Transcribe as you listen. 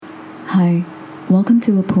Hi, welcome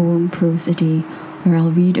to a poem prose a day, where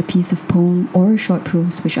I'll read a piece of poem or a short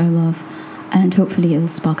prose which I love, and hopefully it'll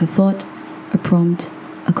spark a thought, a prompt,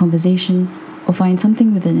 a conversation, or find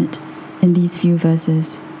something within it in these few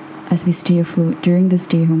verses as we stay afloat during the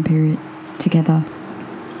stay-home period together.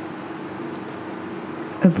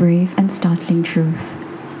 A Brave and Startling Truth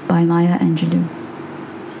by Maya Angelou.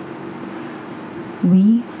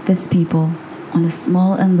 We, this people, on a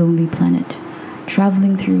small and lonely planet,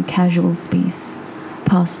 traveling through casual space,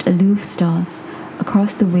 past aloof stars,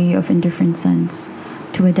 across the way of indifferent suns,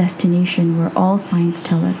 to a destination where all signs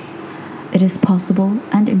tell us it is possible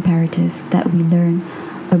and imperative that we learn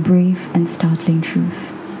a brave and startling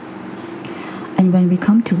truth. And when we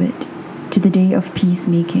come to it, to the day of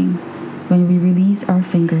peacemaking, when we release our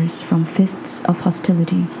fingers from fists of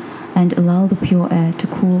hostility and allow the pure air to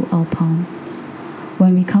cool our palms,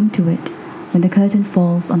 when we come to it, when the curtain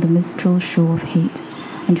falls on the minstrel show of hate,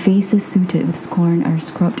 and faces suited with scorn are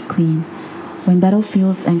scrubbed clean, when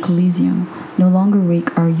battlefields and Coliseum no longer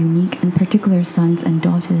rake our unique and particular sons and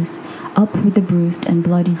daughters up with the bruised and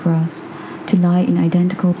bloody grass to lie in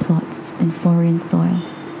identical plots in foreign soil,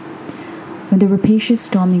 when the rapacious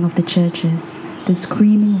storming of the churches, the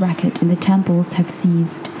screaming racket in the temples have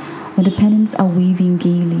ceased, when the pennants are waving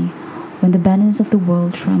gaily, when the banners of the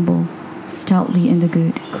world tremble stoutly in the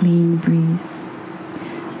good, clean breeze.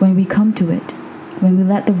 When we come to it, when we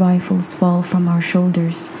let the rifles fall from our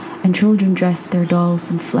shoulders and children dress their dolls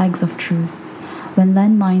in flags of truce, when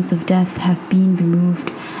landmines of death have been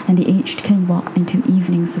removed and the aged can walk into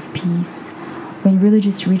evenings of peace, when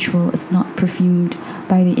religious ritual is not perfumed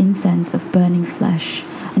by the incense of burning flesh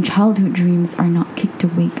and childhood dreams are not kicked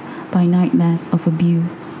awake by nightmares of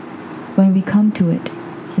abuse, when we come to it,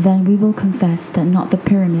 then we will confess that not the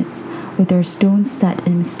pyramids with their stones set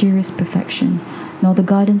in mysterious perfection, nor the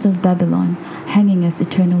gardens of Babylon hanging as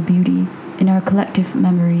eternal beauty in our collective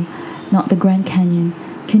memory, not the Grand Canyon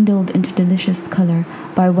kindled into delicious color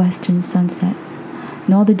by western sunsets,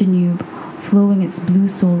 nor the Danube flowing its blue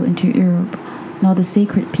soul into Europe, nor the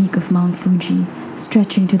sacred peak of Mount Fuji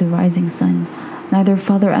stretching to the rising sun, neither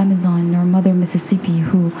Father Amazon nor Mother Mississippi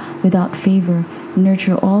who, without favor,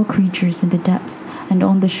 nurture all creatures in the depths and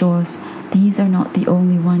on the shores, these are not the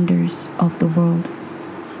only wonders of the world.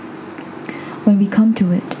 When we come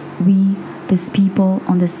to it, we, this people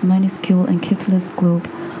on this minuscule and kithless globe,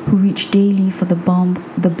 who reach daily for the bomb,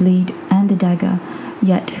 the blade, and the dagger,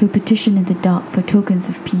 yet who petition in the dark for tokens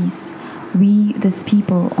of peace, we, this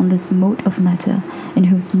people on this mote of matter, in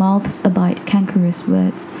whose mouths abide cankerous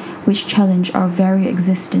words, which challenge our very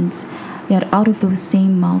existence, yet out of those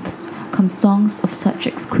same mouths come songs of such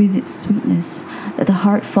exquisite sweetness that the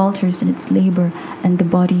heart falters in its labor and the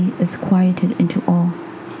body is quieted into awe.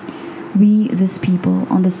 We, this people,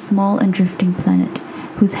 on this small and drifting planet,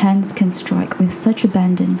 whose hands can strike with such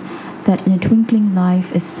abandon that in a twinkling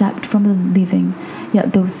life is sapped from the living,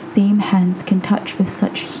 yet those same hands can touch with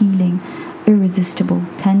such healing, irresistible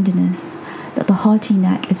tenderness that the haughty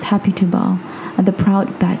neck is happy to bow and the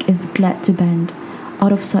proud back is glad to bend.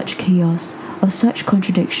 Out of such chaos, of such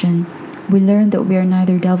contradiction, we learn that we are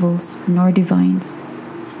neither devils nor divines.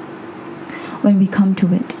 When we come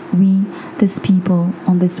to it, we, this people,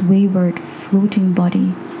 on this wayward, floating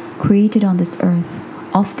body, created on this earth,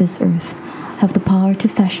 of this earth, have the power to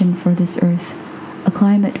fashion for this earth a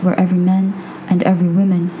climate where every man and every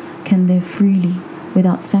woman can live freely,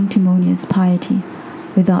 without sanctimonious piety,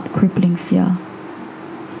 without crippling fear.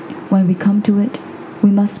 When we come to it,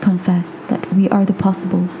 we must confess that we are the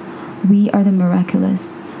possible, we are the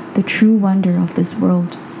miraculous, the true wonder of this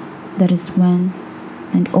world. That is when,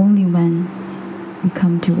 and only when, we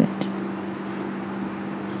come to it.